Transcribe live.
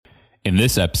In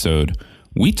this episode,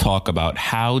 we talk about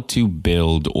how to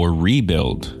build or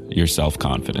rebuild your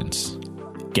self-confidence.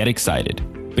 Get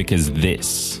excited because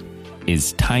this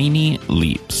is Tiny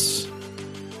Leaps.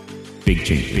 Big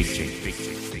change, big change, big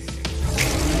change, big change.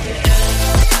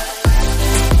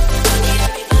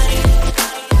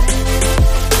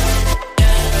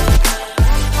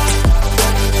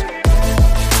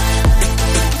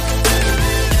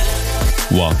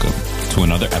 Welcome to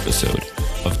another episode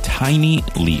of Tiny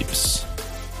Leaps,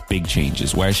 Big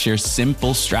Changes, where I share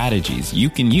simple strategies you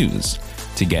can use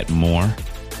to get more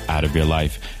out of your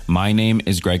life. My name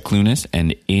is Greg Clunas,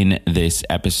 and in this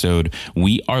episode,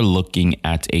 we are looking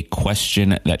at a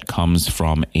question that comes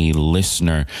from a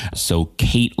listener. So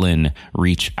Caitlin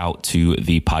reached out to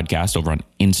the podcast over on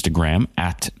Instagram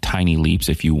at Tiny Leaps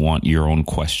if you want your own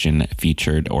question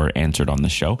featured or answered on the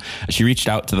show. She reached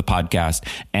out to the podcast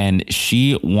and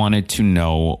she wanted to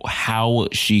know how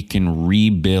she can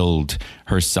rebuild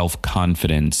her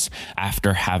self-confidence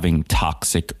after having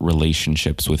toxic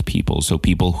relationships with people. So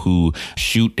people who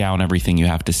shoot down everything you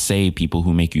have to say, people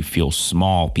who make you feel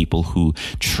small, people who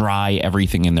try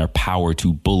everything in their power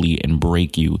to bully and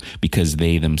break you because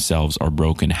they themselves are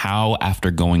broken. How, after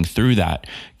going through that,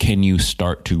 can you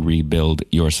start to rebuild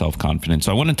your self-confidence?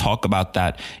 So I want to talk about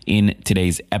that in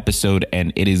today's episode,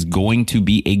 and it is going to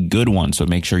be a good one. So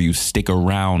make sure you stick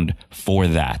around for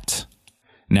that.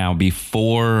 Now,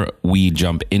 before we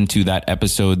jump into that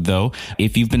episode, though,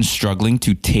 if you've been struggling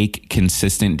to take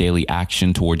consistent daily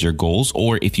action towards your goals,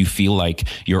 or if you feel like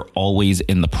you're always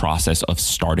in the process of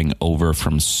starting over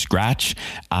from scratch,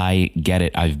 I get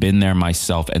it. I've been there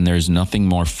myself, and there's nothing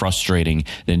more frustrating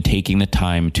than taking the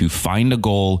time to find a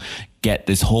goal, get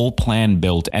this whole plan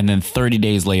built, and then 30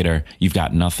 days later, you've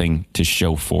got nothing to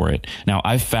show for it. Now,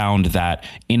 I've found that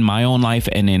in my own life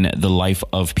and in the life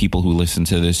of people who listen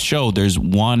to this show, there's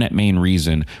one main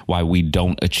reason why we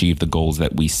don't achieve the goals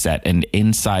that we set. And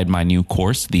inside my new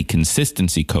course, the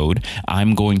Consistency Code,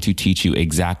 I'm going to teach you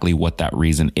exactly what that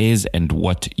reason is and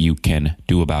what you can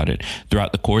do about it.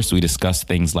 Throughout the course, we discuss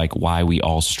things like why we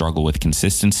all struggle with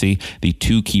consistency, the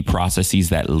two key processes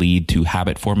that lead to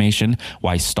habit formation,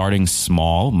 why starting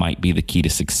small might be the key to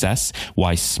success,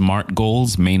 why SMART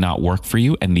goals may not work for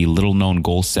you, and the little known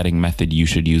goal setting method you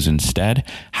should use instead,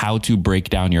 how to break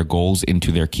down your goals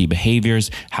into their key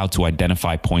behaviors, how to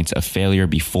identify points of failure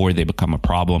before they become a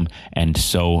problem, and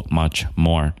so much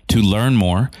more. To learn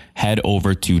more, head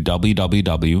over to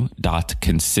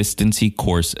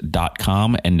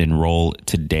www.consistencycourse.com and enroll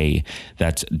today.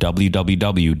 That's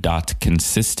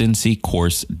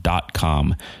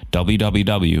www.consistencycourse.com,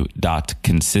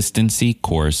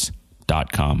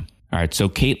 www.consistencycourse.com. All right, so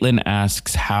Caitlin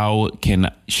asks, how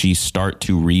can she start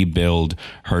to rebuild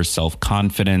her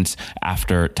self-confidence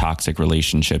after toxic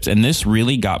relationships? And this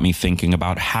really got me thinking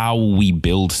about how we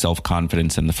build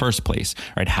self-confidence in the first place,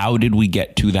 right? How did we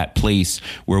get to that place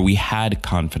where we had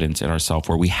confidence in ourselves,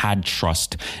 where we had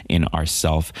trust in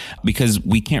ourselves? Because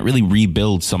we can't really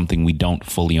rebuild something we don't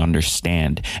fully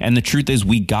understand. And the truth is,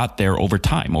 we got there over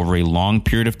time, over a long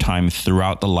period of time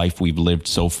throughout the life we've lived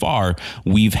so far.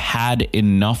 We've had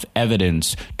enough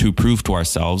evidence to prove to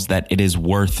ourselves that it is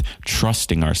worth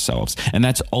trusting ourselves. And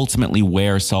that's ultimately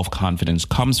where self-confidence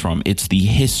comes from. It's the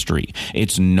history.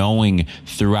 It's knowing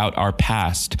throughout our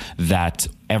past that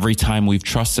every time we've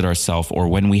trusted ourselves, or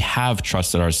when we have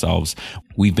trusted ourselves,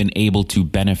 we've been able to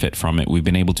benefit from it. We've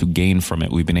been able to gain from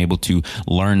it. We've been able to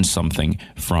learn something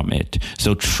from it.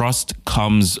 So trust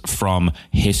comes from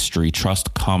history.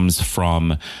 Trust comes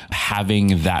from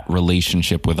having that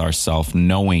relationship with ourselves,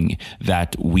 knowing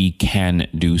that we can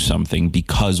do something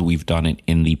because we've done it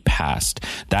in the past.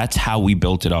 That's how we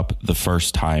built it up the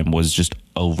first time, was just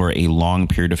over a long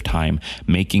period of time,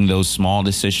 making those small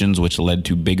decisions, which led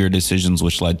to bigger decisions,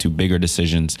 which led to bigger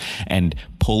decisions, and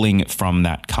pulling from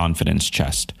that confidence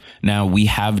chest. Now, we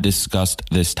have discussed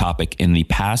this topic in the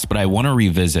past, but I want to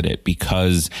revisit it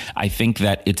because I think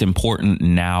that it's important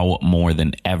now more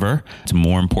than ever. It's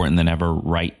more important than ever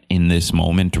right in this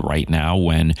moment, right now,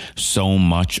 when so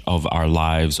much of our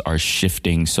lives are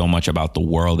shifting, so much about the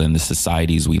world and the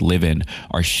societies we live in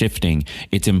are shifting.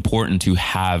 It's important to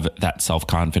have that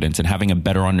self-confidence, and having a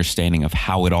better understanding of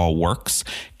how it all works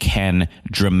can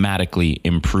dramatically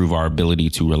improve our ability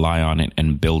to rely on it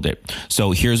and build it.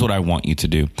 So here's what I want you to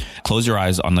do. Close your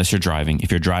eyes unless you're driving.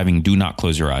 If you're driving, do not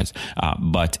close your eyes.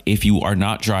 But if you are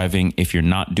not driving, if you're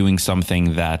not doing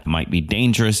something that might be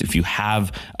dangerous, if you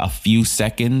have a few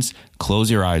seconds,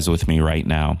 close your eyes with me right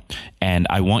now. And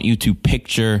I want you to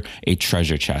picture a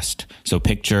treasure chest. So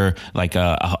picture like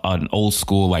an old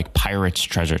school, like pirate's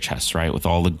treasure chest, right? With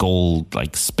all the gold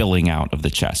like spilling out of the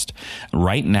chest.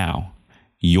 Right now,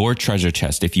 your treasure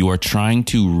chest, if you are trying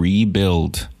to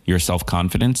rebuild your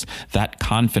self-confidence, that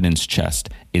confidence chest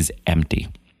is empty.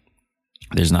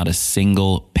 There's not a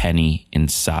single penny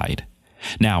inside.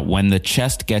 Now, when the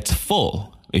chest gets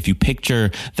full, if you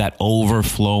picture that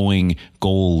overflowing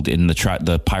gold in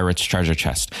the pirate's treasure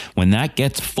chest, when that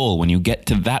gets full, when you get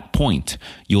to that point,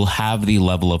 you'll have the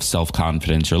level of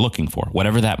self-confidence you're looking for,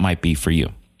 whatever that might be for you.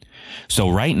 So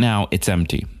right now it's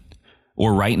empty,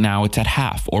 or right now it's at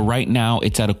half, or right now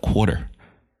it's at a quarter.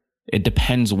 It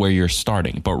depends where you're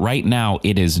starting, but right now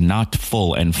it is not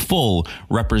full, and full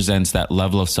represents that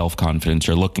level of self-confidence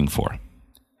you're looking for.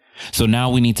 So now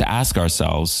we need to ask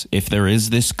ourselves, if there is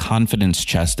this confidence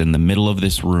chest in the middle of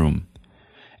this room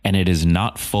and it is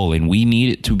not full, and we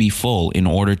need it to be full in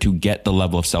order to get the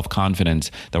level of self-confidence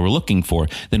that we're looking for,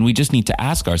 then we just need to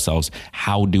ask ourselves,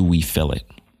 how do we fill it?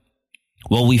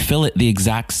 Well, we fill it the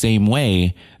exact same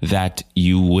way that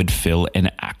you would fill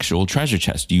an actual treasure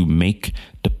chest. You make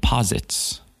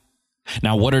deposits.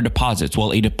 Now, what are deposits?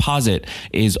 Well, a deposit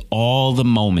is all the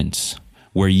moments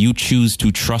where you choose to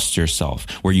trust yourself,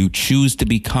 where you choose to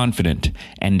be confident,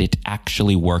 and it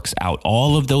actually works out.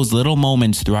 All of those little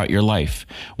moments throughout your life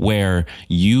where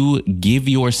you give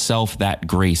yourself that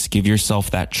grace, give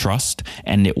yourself that trust,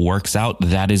 and it works out,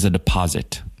 that is a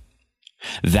deposit.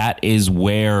 That is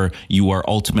where you are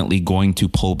ultimately going to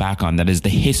pull back on. That is the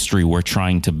history we're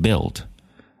trying to build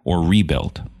or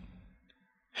rebuild.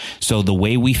 So the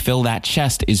way we fill that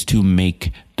chest is to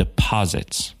make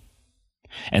deposits.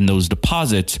 And those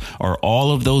deposits are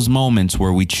all of those moments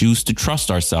where we choose to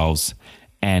trust ourselves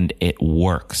and it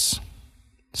works.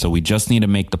 So we just need to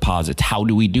make deposits. How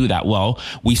do we do that? Well,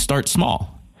 we start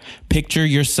small. Picture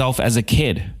yourself as a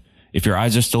kid. If your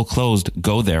eyes are still closed,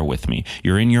 go there with me.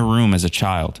 You're in your room as a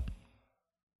child.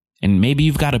 And maybe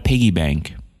you've got a piggy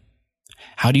bank.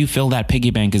 How do you fill that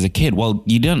piggy bank as a kid? Well,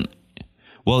 you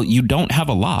don't have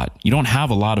a lot. You don't have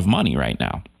a lot of money right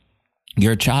now.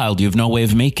 You're a child. You have no way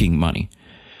of making money.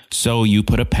 So you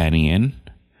put a penny in.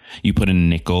 You put a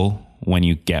nickel when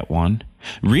you get one.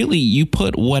 Really, you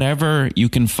put whatever you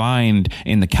can find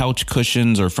in the couch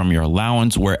cushions or from your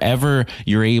allowance, wherever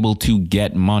you're able to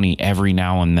get money every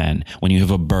now and then. When you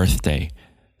have a birthday,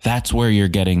 that's where you're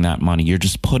getting that money. You're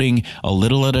just putting a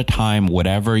little at a time,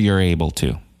 whatever you're able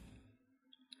to.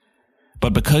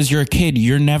 But because you're a kid,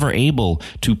 you're never able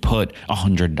to put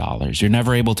 $100. You're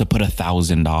never able to put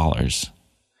 $1,000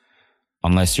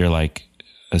 unless you're like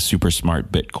a super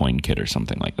smart Bitcoin kid or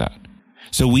something like that.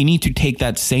 So we need to take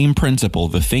that same principle,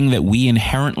 the thing that we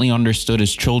inherently understood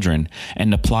as children,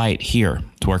 and apply it here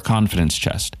to our confidence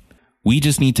chest. We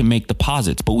just need to make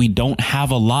deposits, but we don't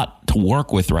have a lot to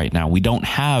work with right now. We don't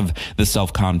have the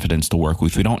self-confidence to work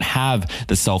with. We don't have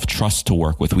the self-trust to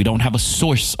work with. We don't have a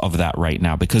source of that right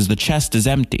now because the chest is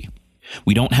empty.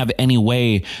 We don't have any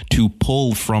way to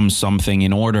pull from something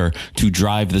in order to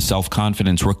drive the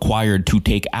self-confidence required to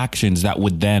take actions that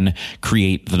would then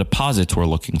create the deposits we're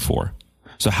looking for.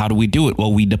 So how do we do it?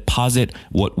 Well, we deposit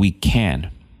what we can.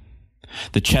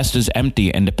 The chest is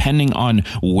empty, and depending on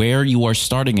where you are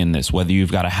starting in this, whether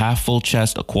you've got a half full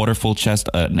chest, a quarter full chest,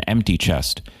 an empty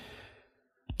chest,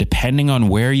 depending on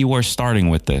where you are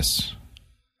starting with this,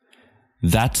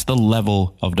 that's the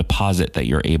level of deposit that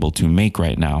you're able to make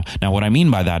right now. Now, what I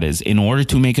mean by that is, in order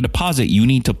to make a deposit, you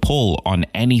need to pull on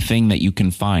anything that you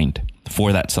can find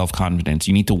for that self-confidence.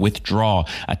 You need to withdraw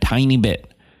a tiny bit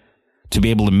to be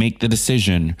able to make the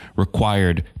decision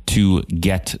required to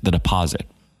get the deposit.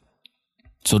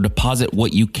 So deposit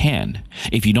what you can.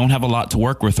 If you don't have a lot to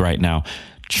work with right now,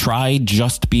 try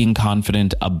just being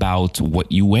confident about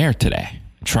what you wear today.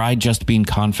 Try just being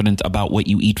confident about what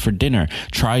you eat for dinner.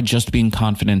 Try just being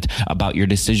confident about your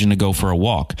decision to go for a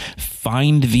walk.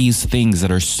 Find these things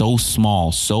that are so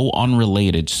small, so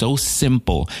unrelated, so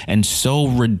simple, and so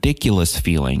ridiculous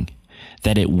feeling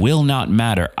that it will not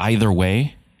matter either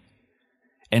way,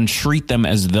 and treat them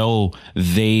as though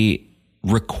they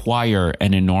require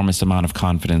an enormous amount of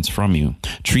confidence from you.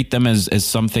 Treat them as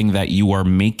something that you are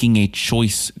making a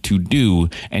choice to do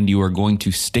and you are going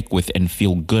to stick with and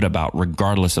feel good about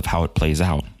regardless of how it plays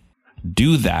out.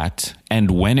 Do that,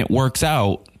 and when it works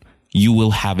out, you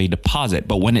will have a deposit.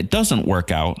 But when it doesn't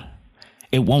work out,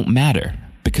 it won't matter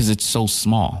because it's so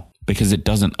small, because it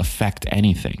doesn't affect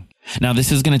anything. Now,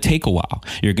 this is going to take a while.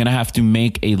 You're going to have to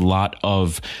make a lot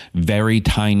of very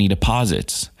tiny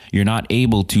deposits. You're not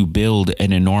able to build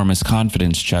an enormous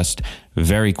confidence chest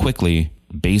very quickly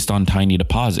based on tiny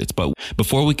deposits. But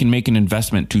before we can make an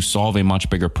investment to solve a much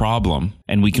bigger problem,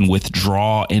 and we can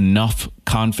withdraw enough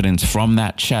confidence from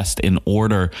that chest in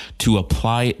order to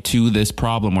apply it to this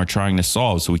problem we're trying to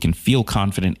solve so we can feel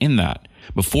confident in that,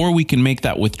 before we can make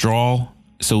that withdrawal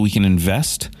so we can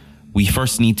invest, we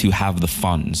first need to have the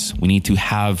funds. We need to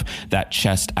have that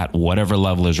chest at whatever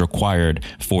level is required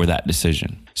for that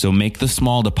decision. So make the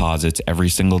small deposits every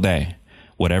single day.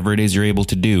 Whatever it is you're able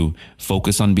to do,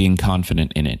 focus on being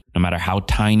confident in it, no matter how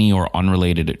tiny or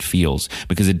unrelated it feels,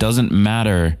 because it doesn't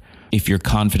matter if you're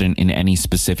confident in any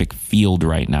specific field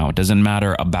right now. It doesn't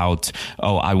matter about,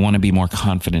 oh, I want to be more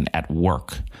confident at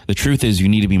work. The truth is you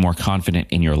need to be more confident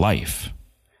in your life.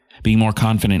 Being more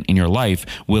confident in your life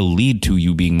will lead to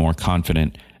you being more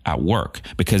confident at work,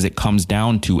 because it comes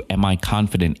down to, am I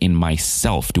confident in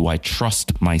myself? Do I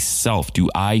trust myself? Do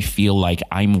I feel like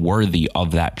I'm worthy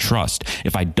of that trust?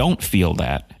 If I don't feel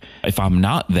that, if I'm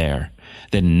not there,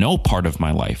 then no part of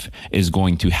my life is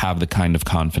going to have the kind of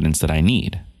confidence that I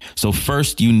need. So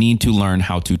first, you need to learn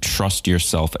how to trust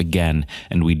yourself again.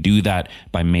 And we do that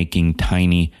by making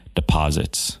tiny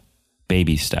deposits,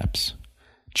 baby steps.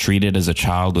 Treat it as a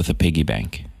child with a piggy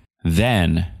bank.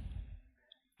 Then,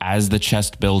 as the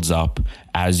chest builds up,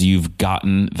 as you've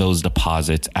gotten those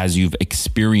deposits, as you've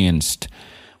experienced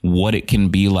what it can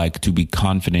be like to be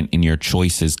confident in your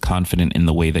choices, confident in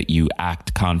the way that you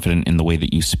act, confident in the way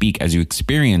that you speak, as you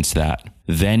experience that,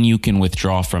 then you can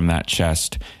withdraw from that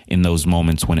chest in those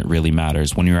moments when it really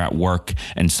matters. When you're at work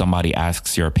and somebody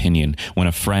asks your opinion, when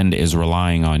a friend is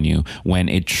relying on you, when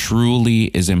it truly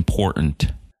is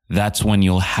important, that's when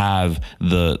you'll have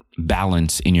the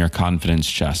balance in your confidence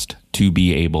chest to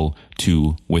be able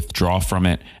to withdraw from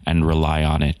it and rely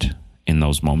on it in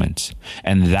those moments.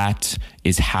 And that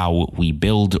is how we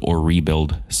build or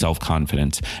rebuild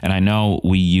self-confidence. And I know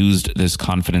we used this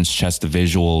confidence chest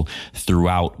visual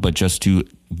throughout, but just to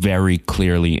very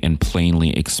clearly and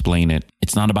plainly explain it,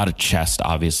 it's not about a chest,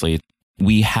 obviously.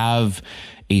 We have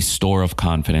a store of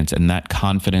confidence, and that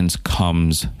confidence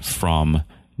comes from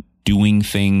doing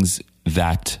things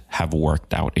that have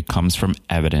worked out. It comes from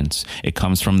evidence. It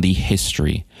comes from the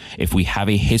history. If we have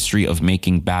a history of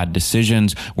making bad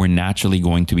decisions, we're naturally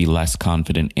going to be less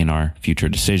confident in our future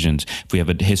decisions. If we have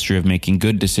a history of making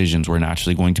good decisions, we're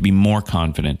naturally going to be more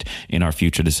confident in our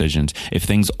future decisions. If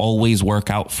things always work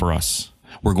out for us,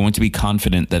 we're going to be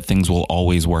confident that things will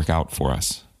always work out for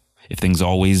us. If things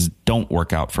always don't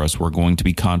work out for us, we're going to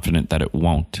be confident that it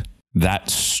won't. That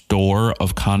store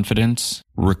of confidence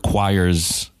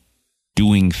requires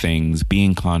doing things,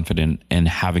 being confident, and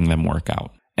having them work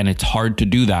out. And it's hard to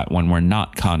do that when we're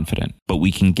not confident, but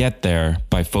we can get there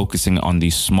by focusing on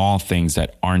these small things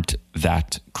that aren't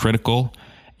that critical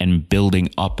and building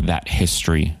up that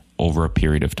history over a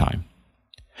period of time.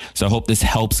 So I hope this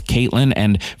helps, Caitlin.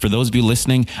 And for those of you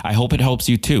listening, I hope it helps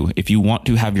you too. If you want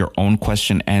to have your own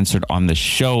question answered on the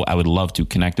show, I would love to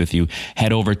connect with you.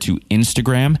 Head over to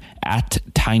Instagram at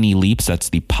Tiny Leaps. That's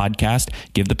the podcast.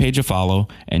 Give the page a follow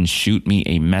and shoot me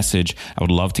a message. I would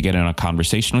love to get in a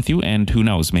conversation with you. And who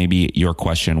knows, maybe your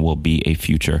question will be a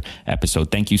future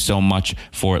episode. Thank you so much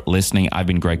for listening. I've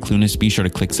been Greg Clunis. Be sure to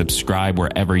click subscribe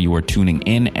wherever you are tuning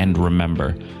in. And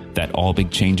remember that all big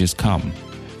changes come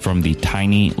from the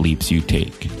tiny leaps you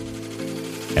take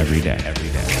every day.